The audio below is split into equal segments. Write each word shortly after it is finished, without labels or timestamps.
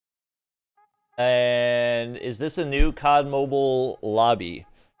And is this a new COD Mobile lobby?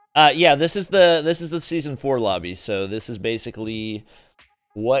 Yeah, this is the Season 4 lobby. So this is basically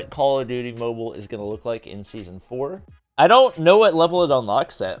what Call of Duty Mobile is going to look like in Season 4. I don't know what level it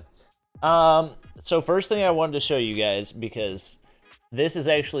unlocks at. So first thing I wanted to show you guys, because this is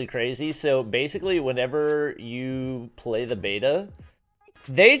actually crazy. So basically, whenever you play the beta,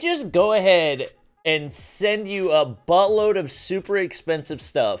 they just go ahead and send you a buttload of super expensive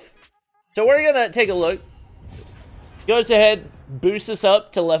stuff. So we're going to take a look. Goes ahead, boosts us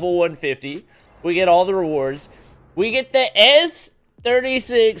up to level 150. We get all the rewards. We get the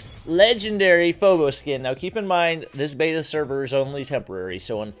S36 Legendary Phobo skin. Now keep in mind, this beta server is only temporary.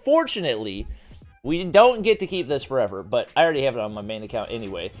 So unfortunately, we don't get to keep this forever. But I already have it on my main account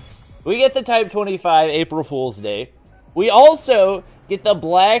anyway. We get the Type 25 April Fool's Day. We also get the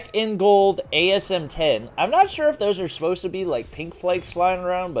black and gold ASM-10. I'm not sure if those are supposed to be like pink flakes flying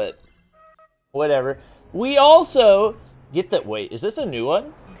around, but whatever. We also get the... Wait, is this a new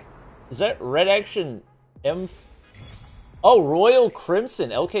one? Is that Red Action M... Oh, Royal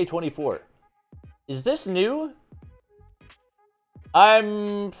Crimson LK24. Is this new?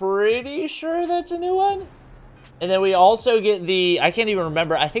 I'm pretty sure that's a new one. And then we also get the... I can't even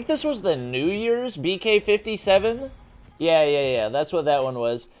remember. I think this was the New Year's BK57. Yeah. That's what that one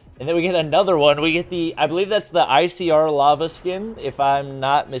was. And then we get another one. We get the... I believe that's the ICR Lava skin, if I'm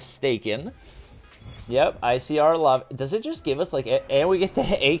not mistaken. Yep, ICR Lava. Does it just give us, like... And we get the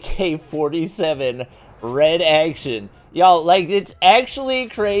AK-47 Red Action. Y'all, like, it's actually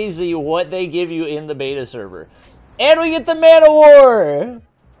crazy what they give you in the beta server. And we get the Man of War!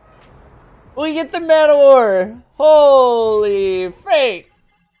 We get the Man of War! Holy freak!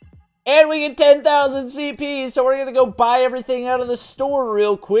 And we get 10,000 CP, so we're gonna go buy everything out of the store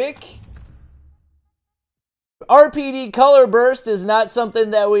real quick. RPD Color Burst is not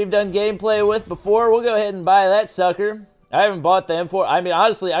something that we've done gameplay with before. We'll go ahead and buy that sucker. I haven't bought the M4. I mean,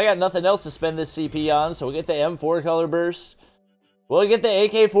 honestly, I got nothing else to spend this CP on, so we'll get the M4 Color Burst. We'll get the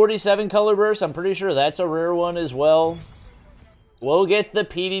AK-47 Color Burst. I'm pretty sure that's a rare one as well. We'll get the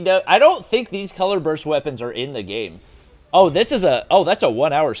PDW. I don't think these Color Burst weapons are in the game. Oh, this is a... Oh, that's a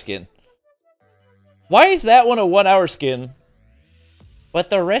 1 hour skin. Why is that one a 1 hour skin, but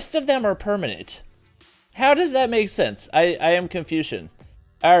the rest of them are permanent? How does that make sense? I am Confucian.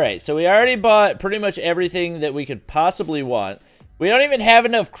 Alright, so we already bought pretty much everything that we could possibly want. We don't even have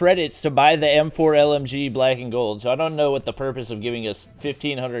enough credits to buy the M4 LMG Black and Gold, so I don't know what the purpose of giving us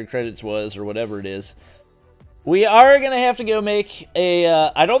 1,500 credits was, or whatever it is. We are going to have to go make a...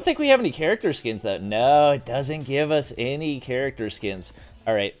 I don't think we have any character skins, though. No, it doesn't give us any character skins.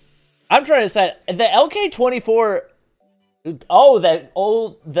 Alright, I'm trying to decide. The LK24... Oh,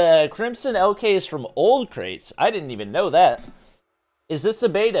 the Crimson LK is from old crates. I didn't even know that. Is this the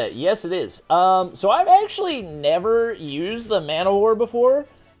beta? Yes, it is. So I've actually never used the Man of War before,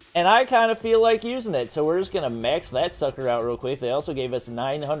 and I kind of feel like using it. So we're just going to max that sucker out real quick. They also gave us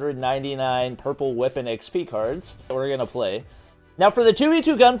 999 purple weapon XP cards that we're going to play. Now for the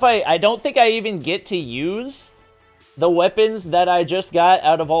 2v2 gunfight, I don't think I even get to use the weapons that I just got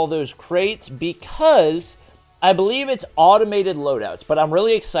out of all those crates because I believe it's automated loadouts. But I'm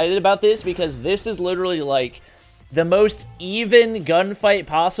really excited about this because this is literally like the most even gunfight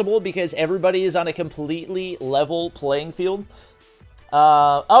possible because everybody is on a completely level playing field.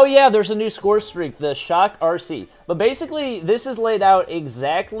 Oh yeah, there's a new score streak, the Shock RC. But basically, this is laid out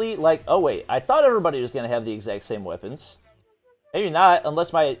exactly like... Oh wait, I thought everybody was going to have the exact same weapons. Maybe not,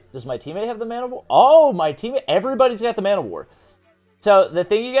 unless my... Does my teammate have the Man of War? Oh, my teammate... Everybody's got the Man of War. So, the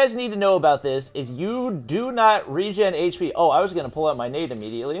thing you guys need to know about this is you do not regen HP. Oh, I was going to pull out my nade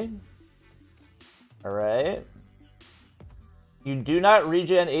immediately. Alright. You do not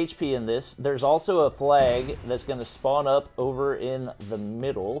regen HP in this. There's also a flag that's going to spawn up over in the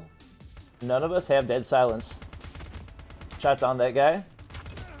middle. None of us have dead silence. Shots on that guy.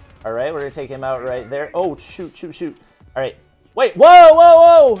 Alright, we're going to take him out right there. Oh, shoot. Alright. Wait,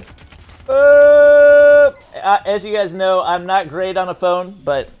 whoa! As you guys know, I'm not great on a phone,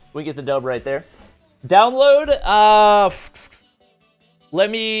 but we get the dub right there. Download, let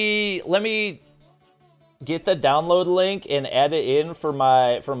me get the download link and add it in for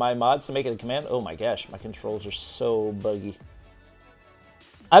my mods to make it a command. Oh my gosh, my controls are so buggy.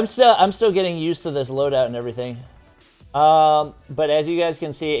 I'm still getting used to this loadout and everything. But as you guys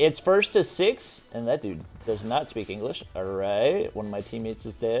can see, it's 1st to 6, and that dude does not speak English. Alright, one of my teammates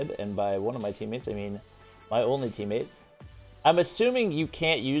is dead, and by one of my teammates, I mean my only teammate. I'm assuming you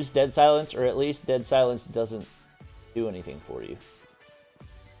can't use dead silence, or at least dead silence doesn't do anything for you.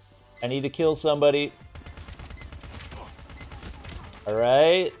 I need to kill somebody. All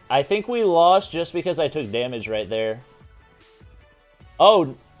right. I think we lost just because I took damage right there.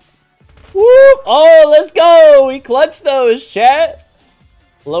 Oh. Woo! Oh, let's go! We clutched those, chat.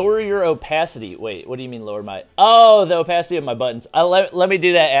 Lower your opacity. Wait, what do you mean lower my... Oh, the opacity of my buttons. Let me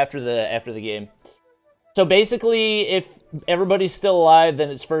do that after the game. So basically, if everybody's still alive, then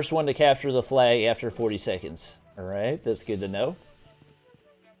it's first one to capture the flag after 40 seconds. All right, that's good to know.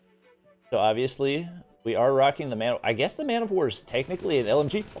 So obviously, we are rocking the Man... I guess the Man of War is technically an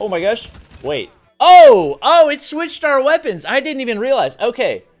LMG. Oh my gosh. Wait. Oh! Oh, it switched our weapons. I didn't even realize.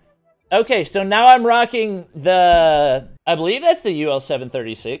 Okay. Okay, so now I'm rocking the... I believe that's the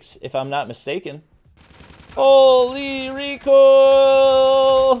UL-736, if I'm not mistaken. Holy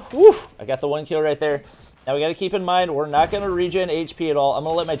recoil! Woo! I got the 1 kill right there. Now we got to keep in mind, we're not going to regen HP at all. I'm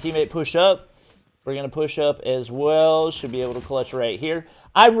going to let my teammate push up. We're going to push up as well. Should be able to clutch right here.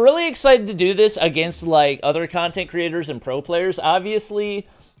 I'm really excited to do this against, like, other content creators and pro players. Obviously,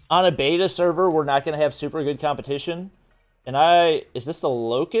 on a beta server, we're not going to have super good competition. And is this the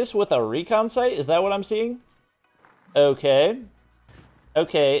Locust with a recon sight? Is that what I'm seeing? Okay.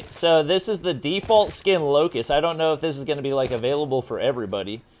 Okay, so this is the default skin Locust. I don't know if this is going to be, like, available for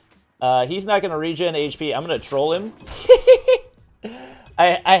everybody. He's not going to regen HP. I'm going to troll him.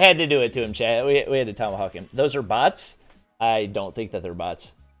 I had to do it to him, chat. We had to tomahawk him. Those are bots? I don't think that they're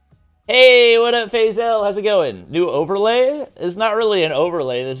bots. Hey, what up, Fazel? How's it going? New overlay? It's not really an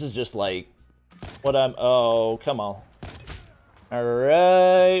overlay. This is just, like, what I'm... Oh, come on.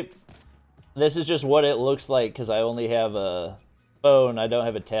 Alright. This is just what it looks like because I only have a phone. I don't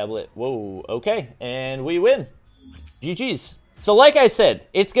have a tablet. Whoa, okay. And we win. GG's. So like I said,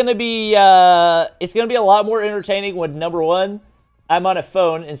 it's gonna be a lot more entertaining when number 1, I'm on a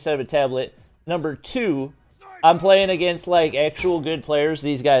phone instead of a tablet. Number 2, I'm playing against like actual good players.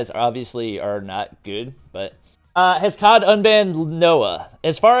 These guys obviously are not good, but has COD unbanned Noah?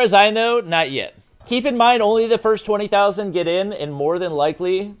 As far as I know, not yet. Keep in mind, only the first 20,000 get in, and more than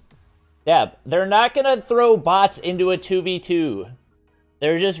likely, yeah, they're not going to throw bots into a 2v2.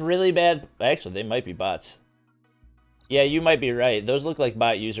 They're just really bad. Actually, they might be bots. Yeah, you might be right. Those look like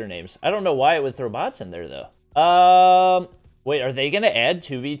bot usernames. I don't know why it would throw bots in there, though. Wait, are they going to add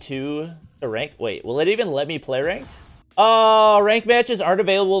 2v2 to rank? Wait, will it even let me play ranked? Oh, rank matches aren't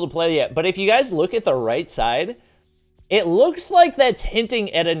available to play yet. But if you guys look at the right side, it looks like that's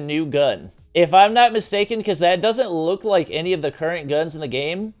hinting at a new gun. If I'm not mistaken, because that doesn't look like any of the current guns in the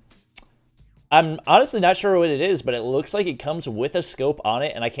game. I'm honestly not sure what it is, but it looks like it comes with a scope on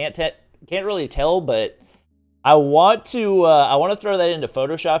it, and I can't really tell, but I want to throw that into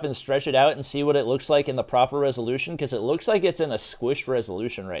Photoshop and stretch it out and see what it looks like in the proper resolution, because it looks like it's in a squished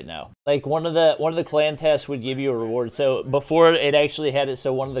resolution right now. Like one of the clan tasks would give you a reward. So before it actually had it,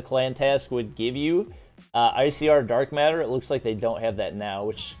 so one of the clan tasks would give you ICR dark matter. It looks like they don't have that now,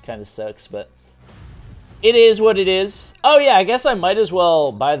 which kind of sucks, but it is what it is. Oh yeah, I guess I might as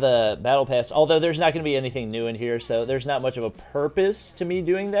well buy the battle pass, although there's not going to be anything new in here, so there's not much of a purpose to me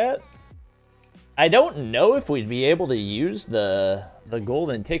doing that. I don't know if we'd be able to use the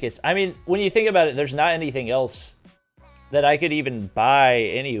golden tickets. I mean, when you think about it, there's not anything else that I could even buy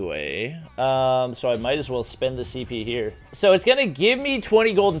anyway. So I might as well spend the CP here. So it's going to give me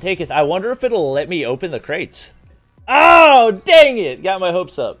 20 golden tickets. I wonder if it'll let me open the crates. Oh, dang it. Got my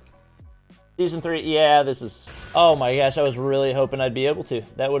hopes up. Season 3. Yeah, this is... Oh my gosh, I was really hoping I'd be able to.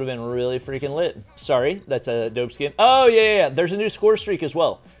 That would have been really freaking lit. Sorry, that's a dope skin. Oh, yeah. There's a new score streak as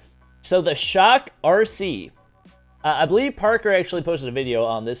well. So the Shock RC. I believe Parker actually posted a video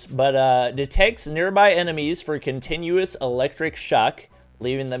on this, but detects nearby enemies for continuous electric shock,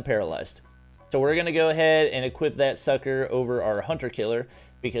 leaving them paralyzed. So we're going to go ahead and equip that sucker over our Hunter Killer,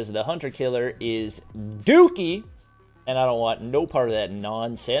 because the Hunter Killer is dookie, and I don't want no part of that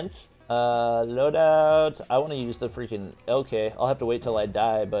nonsense. Loadout. I want to use the freaking... Okay, I'll have to wait till I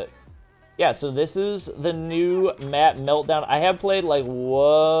die, but... Yeah, so this is the new map Meltdown. I have played like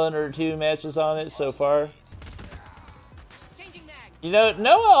 1 or 2 matches on it so far. You know,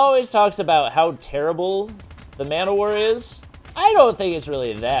 Noah always talks about how terrible the Man of War is. I don't think it's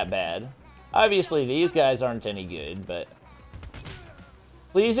really that bad. Obviously, these guys aren't any good, but...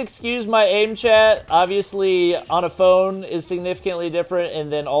 Please excuse my aim, chat. Obviously, on a phone is significantly different,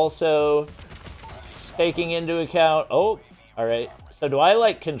 and then also taking into account... Oh, alright. So do I,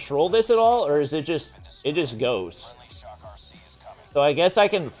 like, control this at all, or is it just goes? So I guess I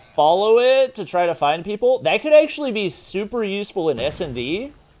can follow it to try to find people. That could actually be super useful in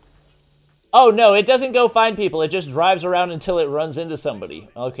S&D. Oh, no, it doesn't go find people. It just drives around until it runs into somebody.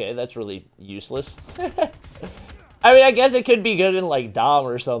 Okay, that's really useless. I mean, I guess it could be good in, like, Dom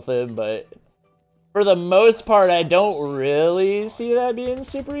or something, but... For the most part, I don't really see that being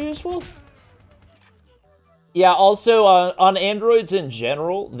super useful. Yeah, also on Androids in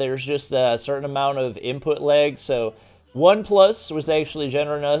general, there's just a certain amount of input lag. So OnePlus was actually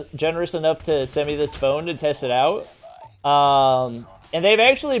generous enough to send me this phone to test it out. And they've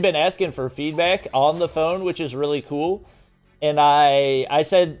actually been asking for feedback on the phone, which is really cool. And I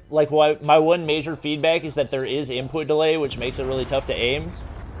said, like, my one major feedback is that there is input delay, which makes it really tough to aim.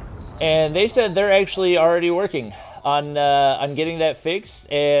 And they said they're actually already working on getting that fixed,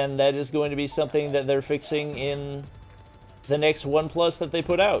 and that is going to be something that they're fixing in the next OnePlus that they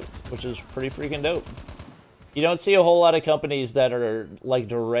put out, which is pretty freaking dope. You don't see a whole lot of companies that are, like,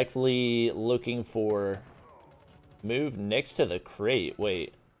 directly looking for... Move next to the crate.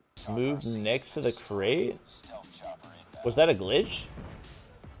 Wait. Move next to the crate? Was that a glitch?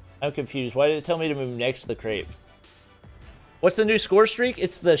 I'm confused. Why did it tell me to move next to the crate? What's the new score streak?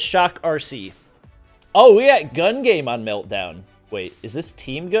 It's the Shock RC. Oh, we got Gun Game on Meltdown. Wait, is this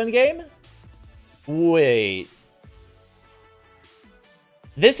Team Gun Game? Wait.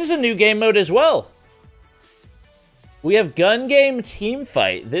 This is a new game mode as well. We have Gun Game Team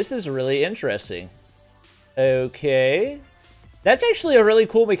Fight. This is really interesting. Okay. That's actually a really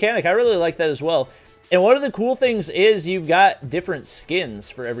cool mechanic. I really like that as well. And one of the cool things is you've got different skins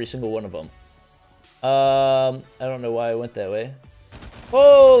for every single one of them. I don't know why I went that way.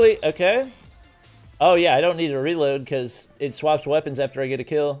 Holy, okay. Oh yeah, I don't need to reload because it swaps weapons after I get a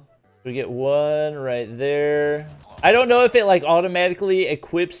kill. We get one right there. I don't know if it like automatically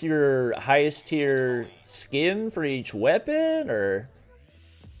equips your highest tier skin for each weapon, or...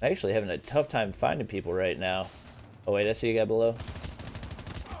 I'm actually having a tough time finding people right now. Oh wait, I see a guy below.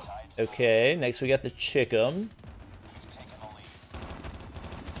 Okay, next we got the Chickum.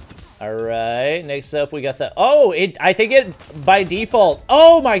 Alright, next up we got the... Oh, I think it by default...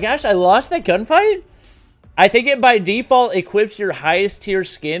 Oh my gosh, I lost that gunfight? I think it by default equips your highest tier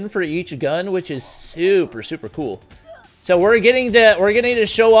skin for each gun, which is super, super cool. So we're getting to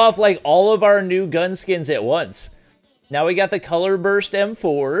show off like all of our new gun skins at once. Now we got the Color Burst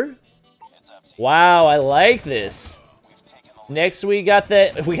M4. Wow, I like this. Next we got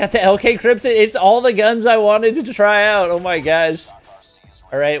the LK Crimson. It's all the guns I wanted to try out. Oh my gosh.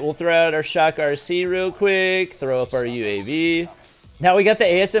 All right, we'll throw out our Shock RC real quick. Throw up our UAV. Now we got the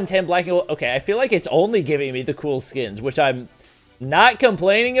ASM-10 Black and Gold. Okay, I feel like it's only giving me the cool skins, which I'm not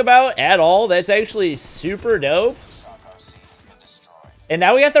complaining about at all. That's actually super dope. And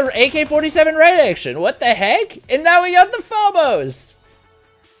now we got the AK-47 right action. What the heck? And now we got the Phobos.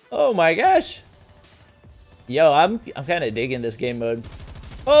 Oh my gosh. Yo, I'm kind of digging this game mode.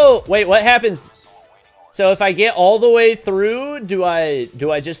 Oh, wait, what happens? So if I get all the way through, do I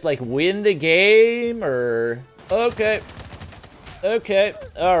just like win the game, or... Okay. Okay.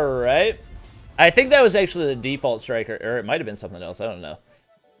 All right. I think that was actually the default striker, or it might have been something else. I don't know.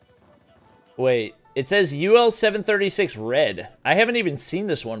 Wait. It says UL-736 Red. I haven't even seen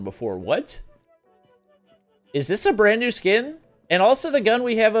this one before. What? Is this a brand new skin? And also the gun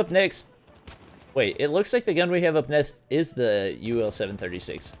we have up next. Wait, it looks like the gun we have up next is the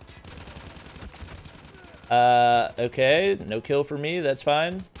UL-736. Okay. No kill for me. That's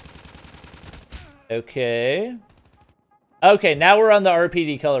fine. Okay. Okay, now we're on the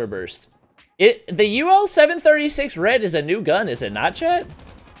RPD Color Burst. The UL-736 Red is a new gun, is it not, chat?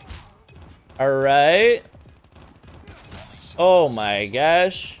 Alright. Oh my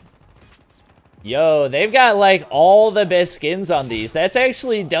gosh. Yo, they've got like all the best skins on these. That's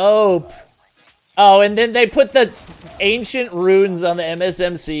actually dope. Oh, and then they put the ancient runes on the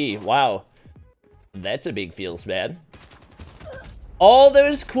MSMC. Wow. That's a big feels bad. All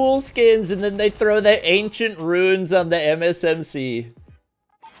those cool skins, and then they throw the ancient runes on the MSMC.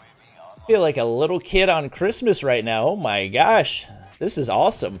 I feel like a little kid on Christmas right now. Oh my gosh. This is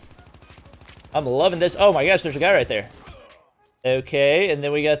awesome. I'm loving this. Oh my gosh, there's a guy right there. Okay, and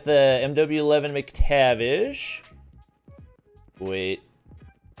then we got the MW11 McTavish. Wait.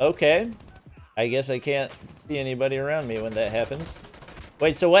 Okay. I guess I can't see anybody around me when that happens.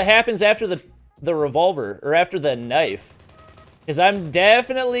 Wait, so what happens after the revolver, or after the knife? Because I'm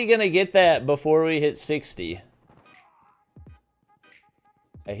definitely going to get that before we hit 60.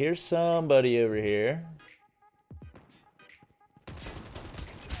 I hear somebody over here.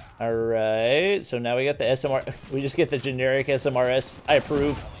 Alright, so now we got the SMR. We just get the generic SMRS. I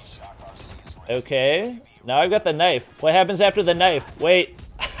approve. Okay, now I've got the knife. What happens after the knife? Wait,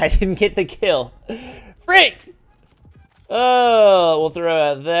 I didn't get the kill. Freak! Oh, we'll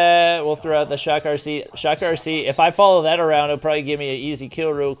throw out that. We'll throw out the Shock RC. Shock RC, if I follow that around, it'll probably give me an easy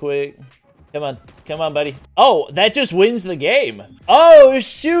kill real quick. Come on. Come on, buddy. Oh, that just wins the game. Oh,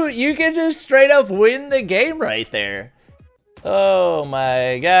 shoot. You can just straight up win the game right there. Oh,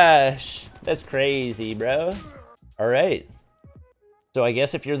 my gosh. That's crazy, bro. All right. So I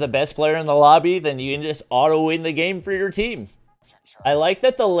guess if you're the best player in the lobby, then you can just auto-win the game for your team. I like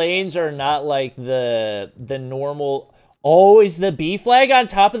that the lanes are not like the normal... Oh, is the B flag on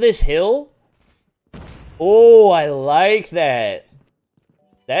top of this hill? Oh, I like that.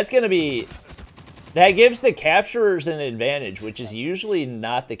 That's going to be... That gives the capturers an advantage, which is usually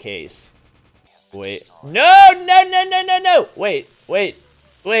not the case. Wait. No, no, no, no, no, no. Wait, wait,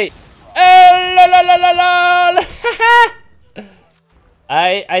 wait. Oh, la, la, la, la, la.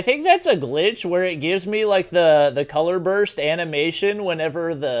 I think that's a glitch where it gives me like the color burst animation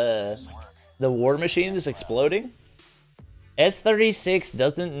whenever the war machine is exploding. S36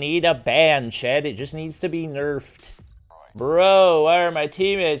 doesn't need a ban, Chad. It just needs to be nerfed. Bro, why are my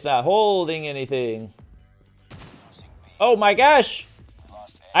teammates not holding anything? Oh my gosh!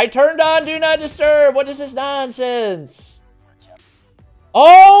 I turned on Do Not Disturb! What is this nonsense?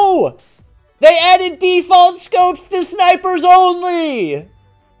 Oh! They added default scopes to snipers only!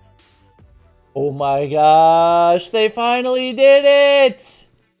 Oh my gosh, they finally did it!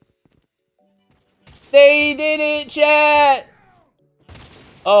 They did it, chat!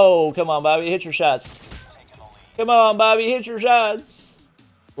 Oh, come on, Bobby, hit your shots. Come on, Bobby, hit your shots.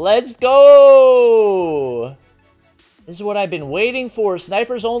 Let's go! This is what I've been waiting for.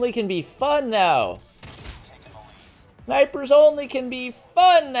 Snipers only can be fun now. Snipers only can be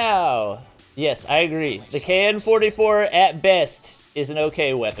fun now. Yes, I agree. The KN-44 at best is an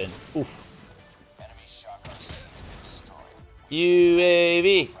okay weapon. Oof.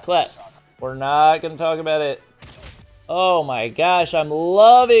 UAV, clap. We're not gonna talk about it. Oh my gosh, I'm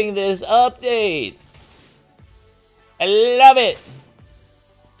loving this update. I love it.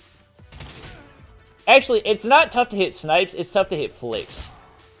 Actually, it's not tough to hit snipes, it's tough to hit flicks.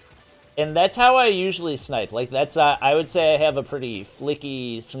 And that's how I usually snipe. Like, that's, I would say I have a pretty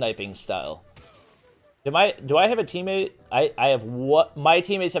flicky sniping style. Do I have a teammate? I have what? My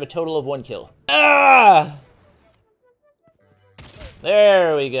teammates have a total of 1 kill. Ah!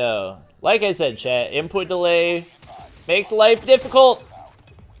 There we go. Like I said, chat, input delay makes life difficult.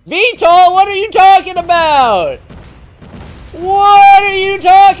 VTOL, what are you talking about? What are you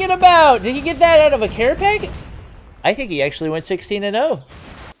talking about? Did he get that out of a care pack? I think he actually went 16-0.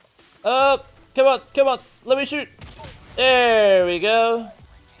 Come on, come on. Let me shoot. There we go.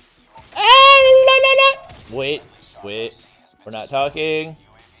 Ah, la, la, la. Wait, wait. We're not talking.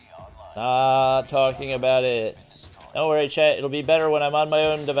 Not talking about it. Don't worry, chat. It'll be better when I'm on my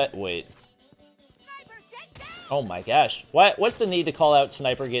own device. Wait. Oh my gosh. What's the need to call out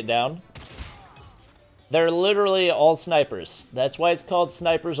sniper get down? They're literally all snipers. That's why it's called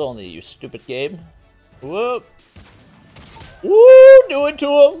snipers only, you stupid game. Whoop. Woo! Do it to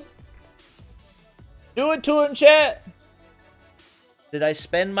him. Do it to him, chat. Did I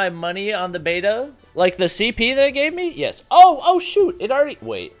spend my money on the beta? Like the CP that it gave me? Yes. Oh, shoot. It already...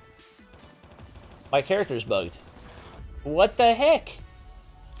 Wait. My character's bugged. What the heck?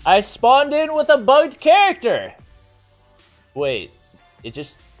 I spawned in with a bugged character. Wait. It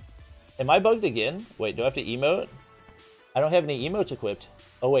just... Am I bugged again? Wait, do I have to emote? I don't have any emotes equipped.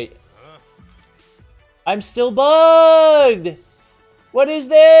 Oh, wait. I'm still bugged! What is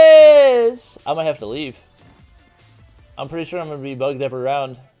this? I'm gonna have to leave. I'm pretty sure I'm gonna be bugged every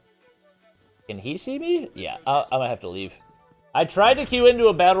round. Can he see me? Yeah, I'm gonna have to leave. I tried to queue into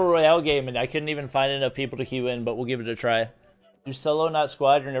a Battle Royale game and I couldn't even find enough people to queue in, but we'll give it a try. Do solo, not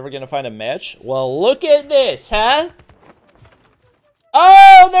squad, you're never gonna find a match? Well, look at this, huh?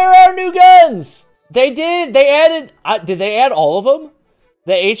 Oh, there are new guns! They did! They added... did they add all of them?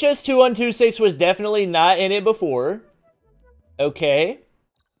 The HS2126 was definitely not in it before. Okay.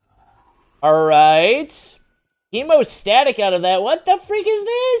 Alright. Hemostatic out of that. What the freak is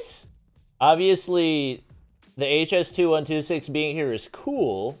this? Obviously, the HS2126 being here is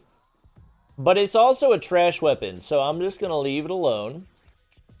cool. But it's also a trash weapon, so I'm just going to leave it alone.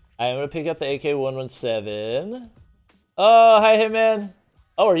 I'm going to pick up the AK-117. Oh, hi, Hitman.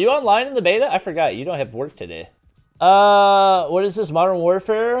 Oh, are you online in the beta? I forgot. You don't have work today. What is this? Modern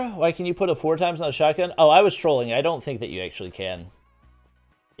Warfare? Why can you put a 4 times on a shotgun? Oh, I was trolling. I don't think that you actually can.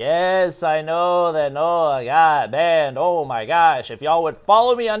 Yes, I know that. No, I got banned. Oh my gosh. If y'all would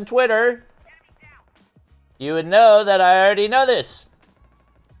follow me on Twitter, you would know that I already know this.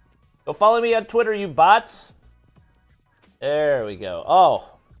 Go follow me on Twitter, you bots. There we go. Oh.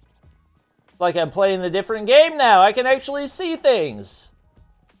 Like I'm playing a different game now. I can actually see things.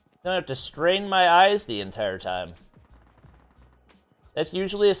 Don't have to strain my eyes the entire time. That's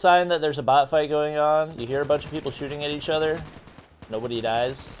usually a sign that there's a bot fight going on. You hear a bunch of people shooting at each other. Nobody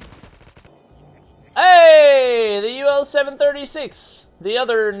dies. Hey! The UL-736. The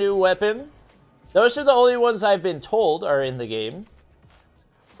other new weapon. Those are the only ones I've been told are in the game.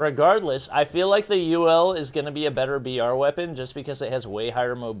 Regardless, I feel like the UL is going to be a better BR weapon just because it has way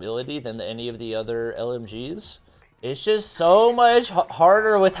higher mobility than any of the other LMGs. It's just so much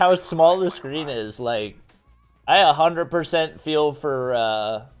harder with how small the screen is. Like, I 100% feel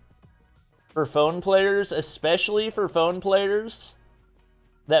for phone players, especially for phone players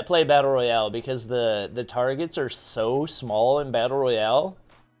that play Battle Royale, because the targets are so small in Battle Royale.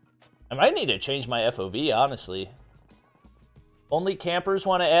 I might need to change my FOV, honestly. Only campers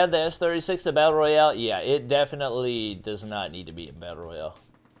want to add the S36 to Battle Royale? Yeah, it definitely does not need to be in Battle Royale.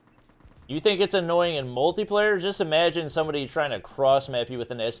 You think it's annoying in multiplayer? Just imagine somebody trying to cross-map you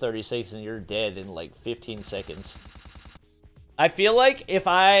with an S36 and you're dead in like 15 seconds. I feel like if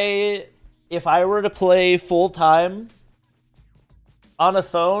I were to play full-time on a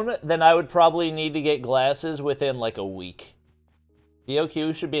phone, then I would probably need to get glasses within like a week.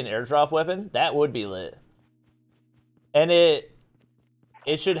 DOQ should be an airdrop weapon? That would be lit. And it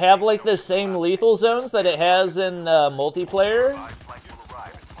should have like the same lethal zones that it has in multiplayer.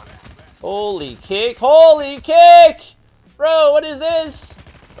 Holy kick! Holy kick! Bro, what is this?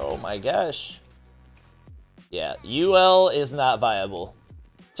 Oh my gosh. Yeah, UL is not viable.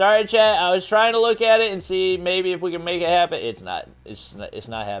 Sorry, chat. I was trying to look at it and see maybe if we can make it happen. It's not. It's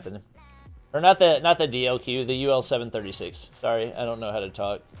not happening. Or not the DLQ, the UL-736. Sorry, I don't know how to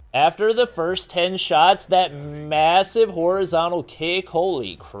talk. After the first 10 shots, that massive horizontal kick,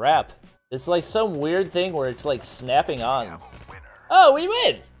 holy crap. It's like some weird thing where it's like snapping on. Oh, we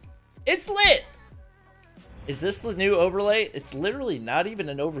win! It's lit! Is this the new overlay? It's literally not even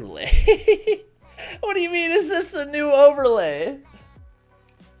an overlay. What do you mean, is this a new overlay?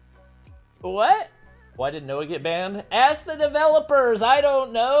 What? Why did Noah get banned? Ask the developers, I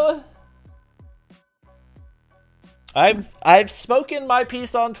don't know. I've spoken my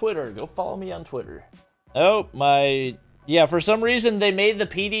piece on Twitter. Go follow me on Twitter. Oh, yeah, for some reason they made the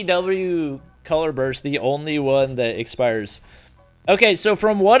PDW color burst the only one that expires. Okay, so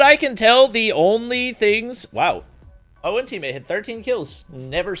from what I can tell, the only things... Wow. My one teammate hit 13 kills.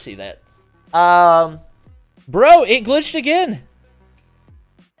 Never see that. Bro, it glitched again.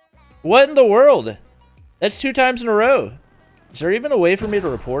 What in the world? That's 2 times in a row. Is there even a way for me to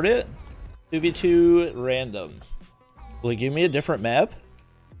report it? 2v2 random. Will it give me a different map?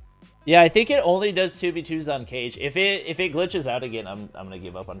 Yeah, I think it only does 2v2s on cage. If it glitches out again, I'm gonna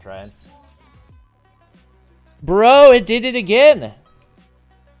give up on trying. Bro, it did it again.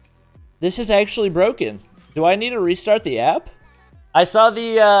 This is actually broken. Do I need to restart the app? I saw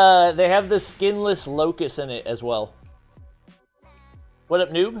the they have the skinless locust in it as well. What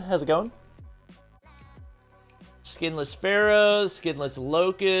up, noob? How's it going? Skinless Pharaoh, skinless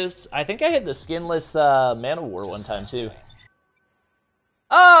Locust. I think I had the skinless Man of War one time too.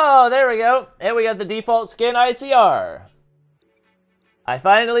 Oh, there we go. And we got the default skin ICR. I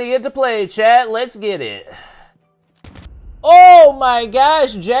finally get to play, chat. Let's get it. Oh my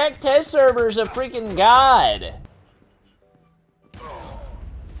gosh, Jack Test Server's a freaking god.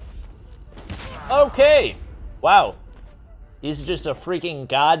 Okay. Wow. He's just a freaking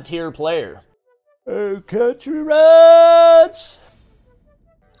god tier player. Oh, country roads!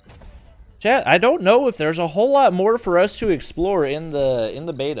 Chat, I don't know if there's a whole lot more for us to explore in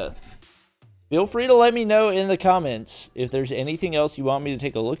the beta. Feel free to let me know in the comments if there's anything else you want me to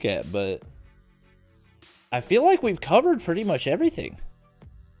take a look at, but I feel like we've covered pretty much everything.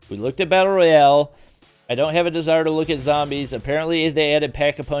 We looked at Battle Royale. I don't have a desire to look at zombies. Apparently they added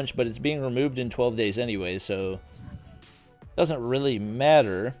Pack-a-Punch, but it's being removed in 12 days anyway, so it doesn't really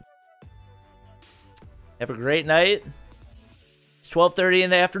matter. Have a great night. It's 12:30 in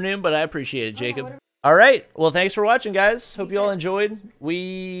the afternoon, but I appreciate it, Jacob. All right. Well, thanks for watching, guys. Hope you all enjoyed.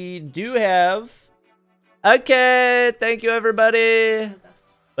 We do have... Okay. Thank you, everybody.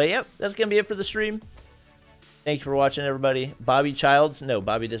 But, yep, that's going to be it for the stream. Thank you for watching, everybody. Bobby Childs? No,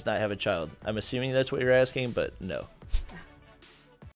 Bobby does not have a child. I'm assuming that's what you're asking, but no.